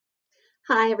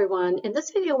Hi everyone. In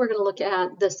this video, we're going to look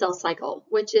at the cell cycle,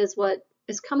 which is what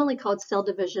is commonly called cell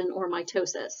division or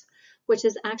mitosis, which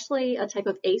is actually a type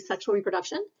of asexual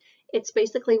reproduction. It's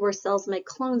basically where cells make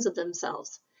clones of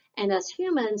themselves. And as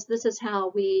humans, this is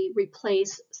how we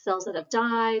replace cells that have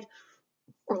died,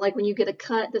 or like when you get a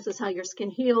cut, this is how your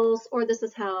skin heals, or this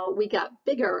is how we got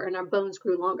bigger and our bones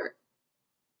grew longer.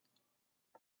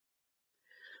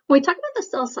 When we talk about the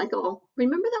cell cycle,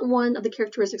 remember that one of the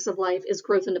characteristics of life is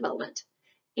growth and development.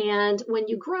 And when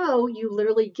you grow, you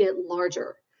literally get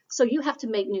larger. So you have to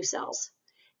make new cells.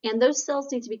 And those cells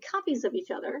need to be copies of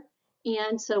each other.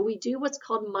 And so we do what's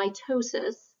called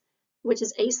mitosis, which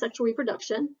is asexual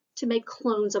reproduction, to make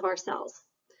clones of our cells.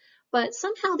 But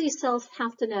somehow these cells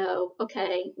have to know,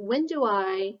 okay, when do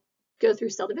I go through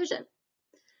cell division?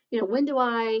 When do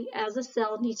I, as a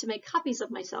cell, need to make copies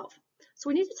of myself? So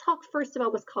we need to talk first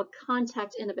about what's called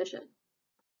contact inhibition.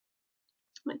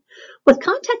 With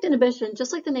contact inhibition,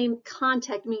 just like the name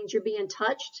contact means you're being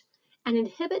touched, and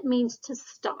inhibit means to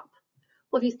stop.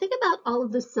 Well, if you think about all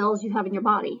of the cells you have in your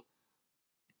body,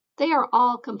 they are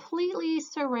all completely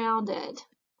surrounded.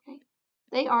 Okay?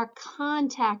 They are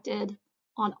contacted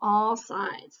on all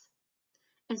sides.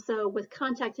 And so with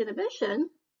contact inhibition,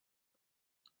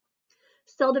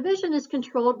 cell division is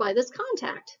controlled by this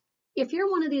contact. If you're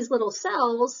one of these little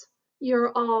cells,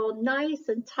 you're all nice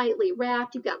and tightly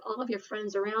wrapped, you've got all of your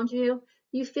friends around you,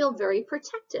 you feel very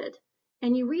protected.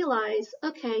 And you realize,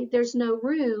 okay, there's no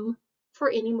room for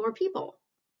any more people.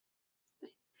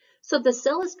 So if the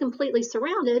cell is completely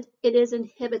surrounded, it is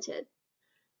inhibited.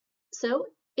 So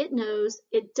it knows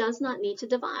it does not need to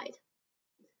divide.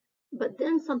 But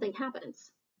then something happens.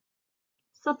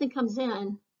 Something comes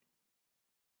in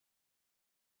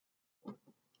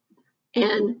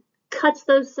and cuts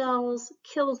those cells,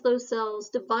 kills those cells,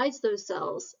 divides those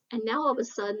cells, and now all of a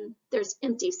sudden there's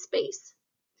empty space.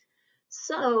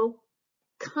 So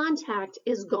contact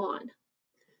is gone.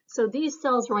 So these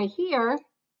cells right here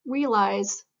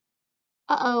realize,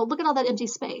 uh-oh, look at all that empty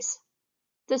space.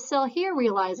 This cell here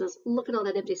realizes, look at all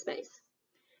that empty space.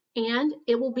 And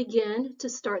it will begin to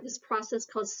start this process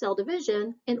called cell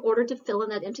division in order to fill in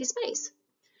that empty space.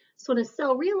 So when a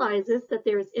cell realizes that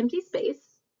there is empty space,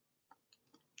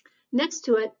 next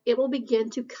to it, it will begin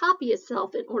to copy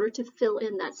itself in order to fill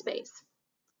in that space.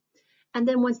 And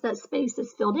then once that space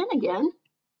is filled in again,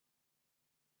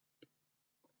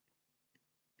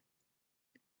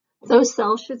 those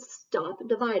cells should stop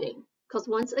dividing. Because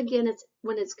once again,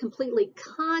 when it's completely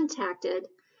contacted,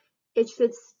 it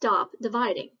should stop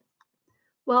dividing.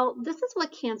 Well, this is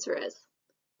what cancer is.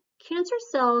 Cancer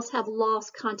cells have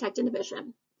lost contact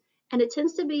inhibition. And it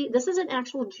tends to be, this is an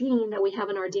actual gene that we have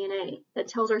in our DNA that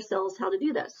tells our cells how to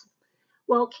do this.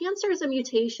 Well, cancer is a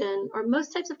mutation, or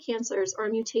most types of cancers are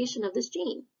a mutation of this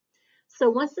gene. So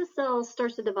once the cell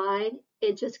starts to divide,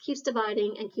 it just keeps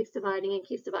dividing and keeps dividing and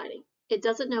keeps dividing. It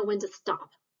doesn't know when to stop.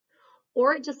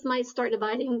 Or it just might start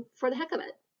dividing for the heck of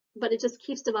it, but it just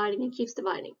keeps dividing and keeps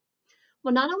dividing.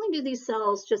 Well, not only do these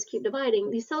cells just keep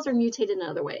dividing, these cells are mutated in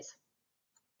other ways.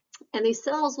 And these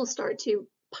cells will start to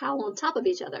pile on top of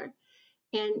each other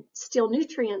and steal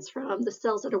nutrients from the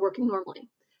cells that are working normally.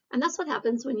 And that's what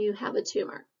happens when you have a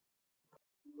tumor.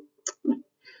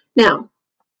 Now,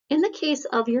 in the case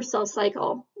of your cell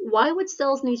cycle, why would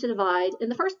cells need to divide in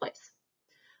the first place?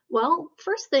 Well,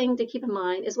 first thing to keep in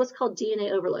mind is what's called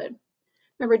DNA overload.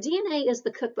 Remember, DNA is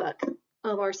the cookbook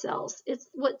of our cells. It's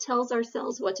what tells our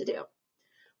cells what to do.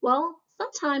 Well,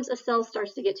 sometimes a cell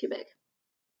starts to get too big.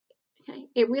 Okay,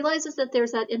 it realizes that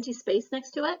there's that empty space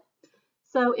next to it,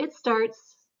 so it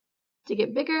starts to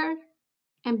get bigger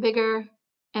and bigger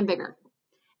and bigger.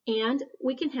 And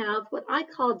we can have what I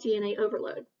call DNA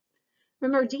overload.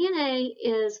 Remember, DNA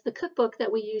is the cookbook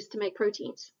that we use to make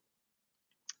proteins.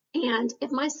 And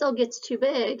if my cell gets too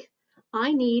big,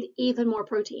 I need even more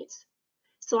proteins.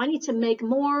 So I need to make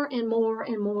more and more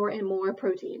and more and more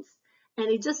proteins. And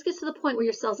it just gets to the point where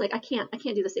your cell's like, I can't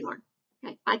do this anymore.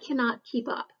 Okay? I cannot keep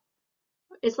up.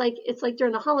 It's like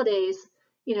during the holidays,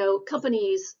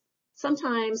 companies,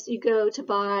 sometimes you go to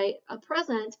buy a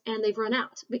present and they've run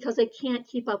out because they can't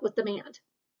keep up with demand.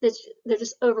 They're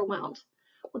just overwhelmed.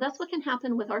 Well, that's what can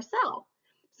happen with our cell.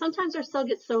 Sometimes our cell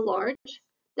gets so large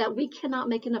that we cannot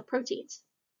make enough proteins.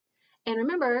 And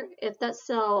remember, if that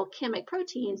cell can't make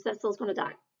proteins, that cell's going to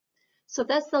die. So if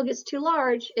that cell gets too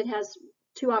large, it has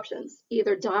two options.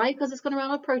 Either die because it's going to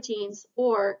run out of proteins,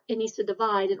 or it needs to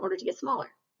divide in order to get smaller.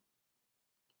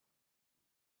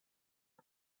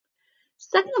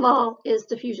 Second of all is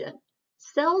diffusion.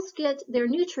 Cells get their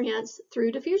nutrients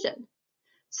through diffusion.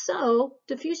 So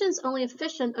diffusion is only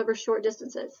efficient over short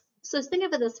distances. So think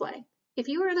of it this way. if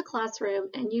you were in a classroom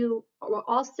and you were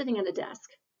all sitting at a desk,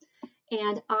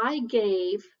 and I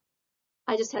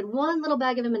just had one little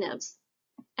bag of M&Ms,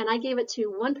 and I gave it to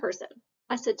one person.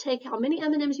 I said, take how many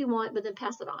M&Ms you want, but then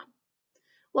pass it on.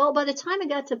 Well, by the time I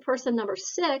got to person number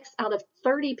 6 out of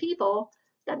 30 people,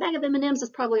 that bag of M&Ms is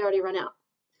probably already run out.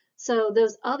 So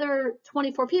those other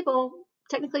 24 people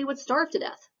technically would starve to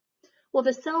death. Well,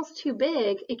 if a cell's too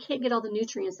big, it can't get all the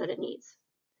nutrients that it needs.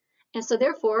 And so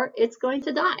therefore, it's going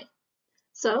to die.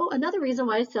 So another reason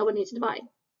why a cell would need to divide.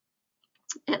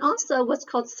 And also what's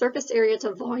called surface area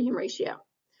to volume ratio.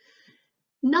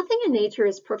 Nothing in nature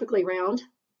is perfectly round.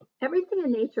 Everything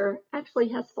in nature actually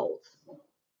has folds,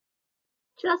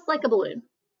 just like a balloon.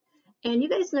 And you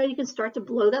guys know you can start to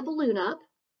blow that balloon up,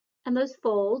 and those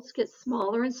folds get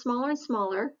smaller and smaller and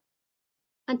smaller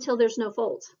until there's no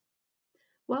folds.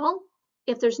 Well,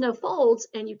 if there's no folds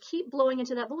and you keep blowing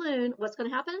into that balloon, what's going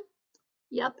to happen?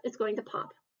 Yep, it's going to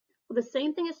pop. Well, the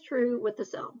same thing is true with the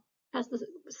cell. As the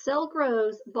cell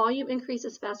grows, volume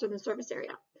increases faster than surface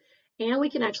area, and we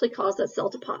can actually cause that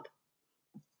cell to pop.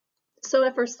 So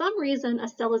if for some reason a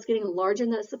cell is getting larger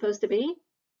than it's supposed to be,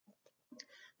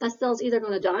 that cell is either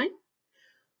going to die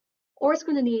or it's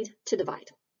going to need to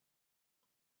divide.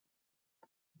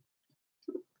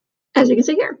 As you can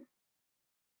see here.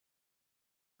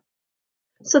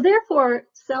 So therefore,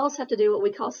 cells have to do what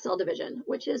we call cell division,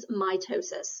 which is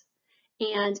mitosis.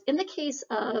 And in the case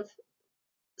of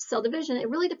cell division, it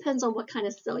really depends on what kind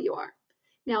of cell you are.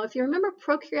 Now, if you remember,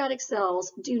 prokaryotic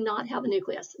cells do not have a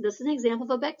nucleus. This is an example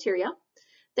of a bacteria.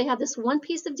 They have this one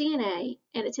piece of DNA,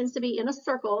 and it tends to be in a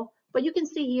circle, but you can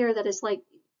see here that it's like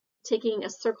taking a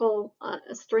circle,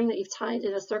 a string that you've tied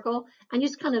in a circle, and you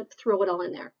just kind of throw it all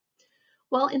in there.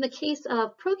 Well, in the case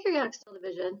of prokaryotic cell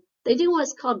division, they do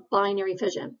what's called binary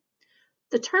fission.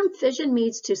 The term fission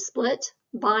means to split,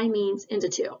 bi means into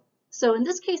two. So in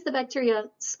this case, the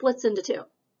bacteria splits into two.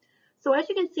 So as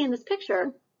you can see in this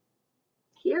picture,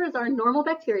 here is our normal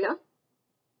bacteria,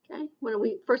 okay, when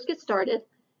we first get started.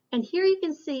 And here you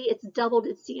can see it's doubled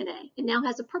its DNA. It now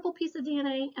has a purple piece of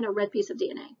DNA and a red piece of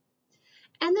DNA.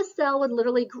 And the cell would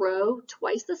literally grow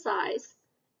twice the size.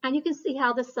 And you can see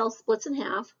how the cell splits in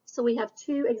half. So we have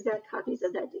two exact copies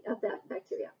of that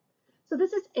bacteria. So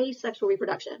this is asexual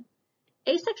reproduction.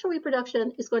 Asexual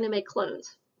reproduction is going to make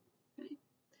clones. Okay.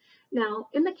 Now,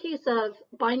 in the case of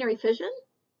binary fission,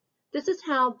 this is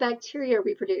how bacteria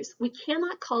reproduce. We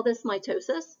cannot call this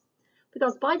mitosis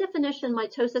because by definition,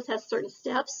 mitosis has certain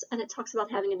steps and it talks about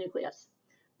having a nucleus.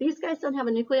 These guys don't have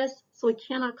a nucleus, so we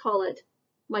cannot call it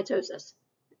mitosis.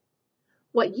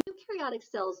 What eukaryotic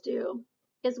cells do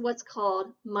is what's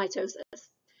called mitosis.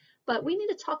 But we need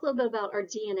to talk a little bit about our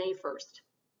DNA first.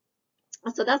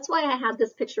 So that's why I have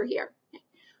this picture here.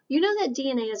 You know that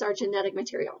DNA is our genetic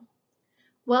material.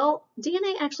 Well,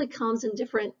 DNA actually comes in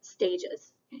different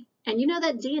stages. And you know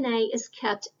that DNA is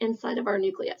kept inside of our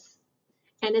nucleus.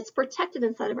 And it's protected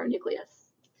inside of our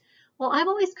nucleus. Well, I've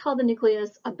always called the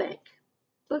nucleus a bank.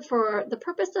 But for the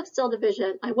purpose of cell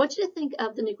division, I want you to think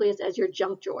of the nucleus as your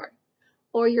junk drawer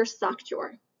or your sock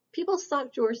drawer. People's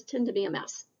sock drawers tend to be a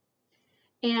mess.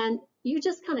 And you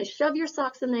just kind of shove your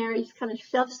socks in there, you just kind of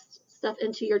shove stuff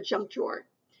into your junk drawer,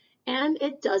 and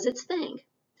it does its thing.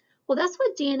 Well, that's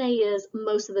what DNA is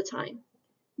most of the time.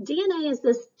 DNA is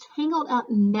this tangled up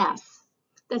mess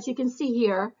that you can see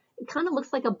here. It kind of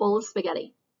looks like a bowl of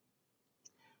spaghetti.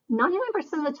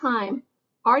 99% of the time,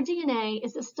 our DNA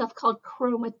is this stuff called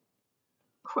chromatin.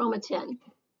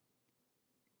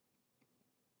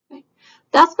 Okay.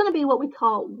 That's going to be what we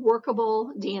call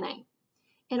workable DNA.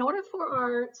 In order for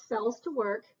our cells to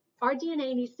work, our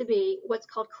DNA needs to be what's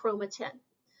called chromatin.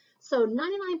 So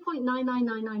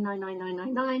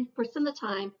 99.9999999% of the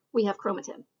time, we have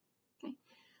chromatin. Okay.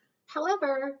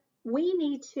 However, we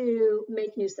need to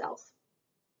make new cells.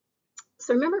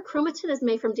 So remember, chromatin is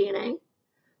made from DNA.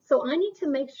 So I need to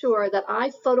make sure that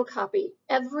I photocopy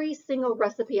every single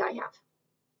recipe I have,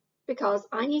 because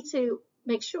I need to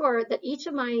make sure that each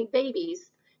of my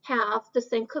babies have the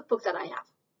same cookbook that I have.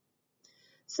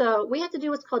 So we have to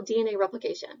do what's called DNA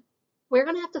replication. We're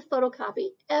going to have to photocopy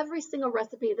every single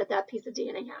recipe that that piece of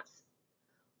DNA has.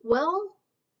 Well,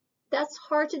 that's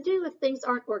hard to do if things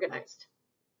aren't organized.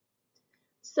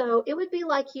 So it would be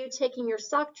like you taking your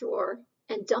sock drawer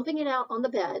and dumping it out on the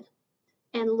bed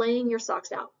and laying your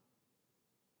socks out.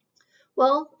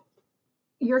 Well,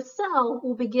 your cell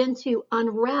will begin to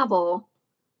unravel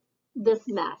this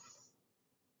mess.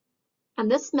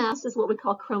 And this mess is what we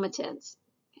call chromatins.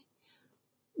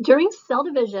 During cell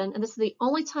division, and this is the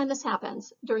only time this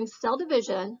happens, during cell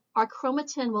division, our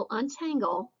chromatin will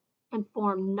untangle and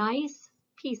form nice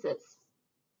pieces.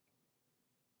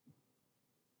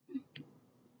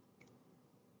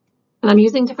 I'm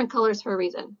using different colors for a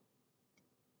reason.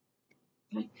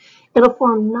 Okay. It'll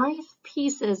form nice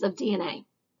pieces of DNA.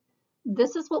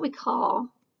 This is what we call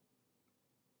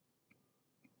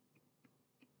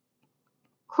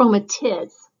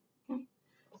chromatids. Okay.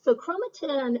 So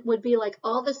chromatid would be like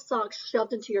all the socks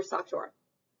shoved into your sock drawer.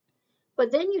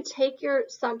 But then you take your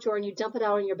sock drawer and you dump it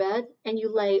out on your bed and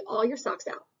you lay all your socks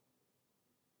out.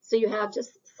 So you have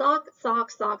just sock,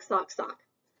 sock, sock, sock, sock.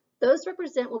 Those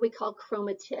represent what we call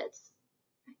chromatids.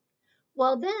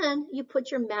 Well, then you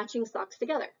put your matching socks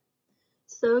together.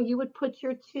 So you would put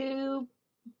your two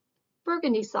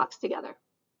burgundy socks together.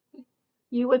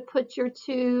 You would put your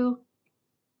two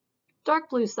dark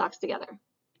blue socks together.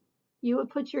 You would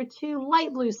put your two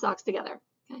light blue socks together.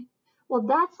 Okay. Well,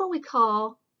 that's what we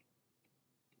call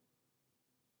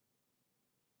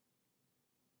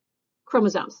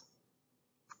chromosomes.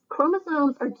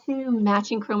 Chromosomes are two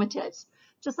matching chromatids,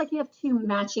 just like you have two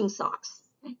matching socks.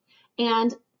 Okay?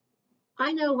 And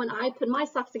I know when I put my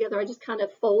socks together, I just kind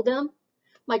of fold them.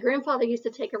 My grandfather used to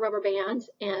take a rubber band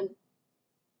and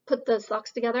put the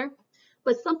socks together,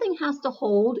 but something has to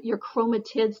hold your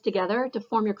chromatids together to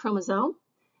form your chromosome,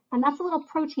 and that's a little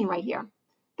protein right here.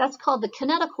 That's called the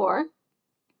kinetochore.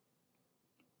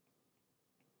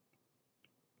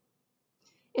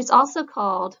 It's also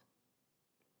called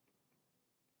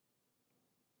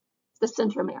the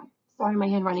centromere. Sorry, my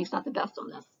handwriting's not the best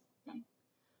on this. Okay.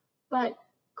 But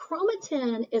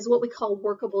chromatin is what we call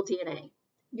workable DNA.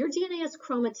 Your DNA is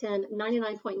chromatin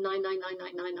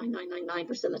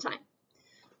 99.9999999% of the time.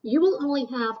 You will only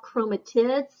have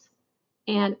chromatids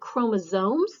and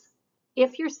chromosomes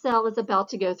if your cell is about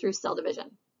to go through cell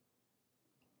division.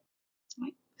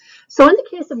 Right. So in the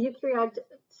case of eukaryotic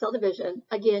cell division,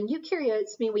 again,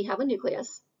 eukaryotes mean we have a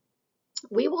nucleus.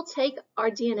 We will take our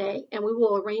DNA and we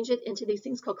will arrange it into these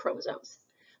things called chromosomes.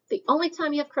 The only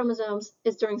time you have chromosomes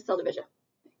is during cell division.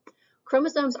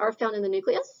 Chromosomes are found in the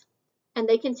nucleus, and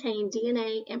they contain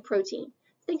DNA and protein.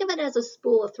 Think of it as a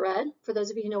spool of thread. For those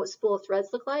of you who know what spool of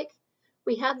threads look like,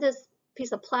 we have this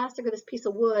piece of plastic or this piece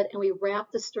of wood, and we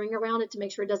wrap the string around it to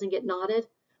make sure it doesn't get knotted.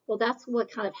 Well, that's what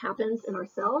kind of happens in our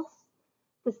cells.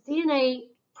 This DNA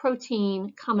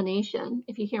protein combination,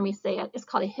 if you hear me say it, is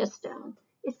called a histone.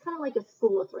 It's kind of like a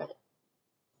spool of thread.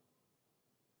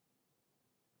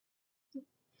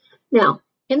 Now,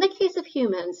 in the case of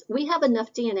humans, we have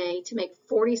enough DNA to make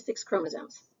 46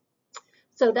 chromosomes.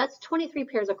 So that's 23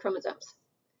 pairs of chromosomes.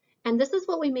 And this is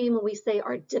what we mean when we say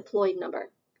our diploid number.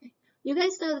 Okay. You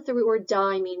guys know that the root word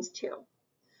di means two.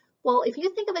 Well, if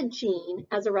you think of a gene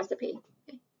as a recipe,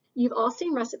 okay, you've all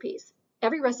seen recipes.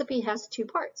 Every recipe has two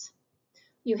parts.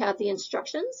 You have the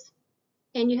instructions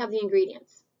and you have the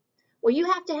ingredients. Well, you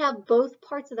have to have both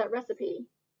parts of that recipe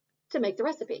to make the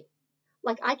recipe.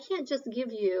 Like, I can't just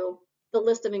give you the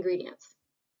list of ingredients.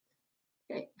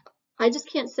 Okay. I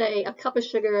just can't say a cup of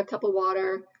sugar, a cup of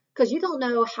water, because you don't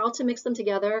know how to mix them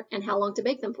together and how long to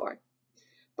bake them for.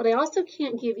 But I also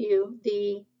can't give you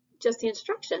just the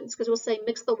instructions, because we'll say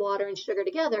mix the water and sugar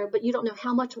together, but you don't know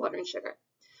how much water and sugar.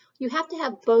 You have to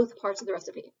have both parts of the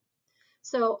recipe.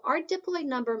 So our diploid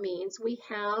number means we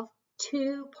have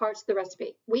two parts of the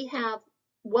recipe. We have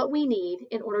what we need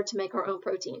in order to make our own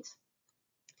proteins.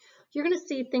 You're going to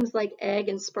see things like egg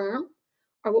and sperm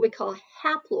are what we call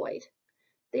haploid.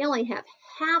 They only have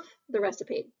half the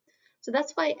recipe. So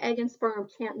that's why egg and sperm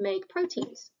can't make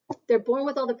proteins. They're born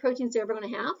with all the proteins they're ever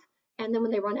going to have, and then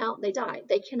when they run out, they die.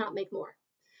 They cannot make more.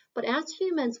 But as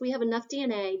humans, we have enough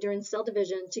DNA during cell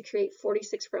division to create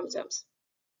 46 chromosomes.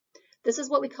 This is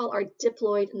what we call our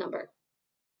diploid number.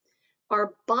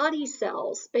 Our body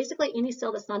cells, basically any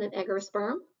cell that's not an egg or a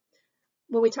sperm,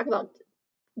 when we talk about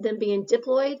them being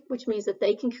diploid, which means that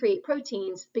they can create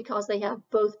proteins because they have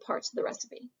both parts of the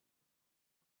recipe.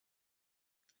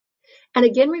 And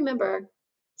again, remember,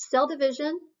 cell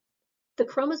division, the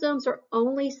chromosomes are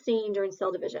only seen during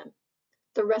cell division.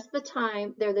 The rest of the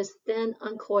time, they're this thin,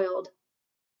 uncoiled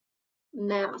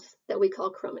mass that we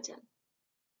call chromatin.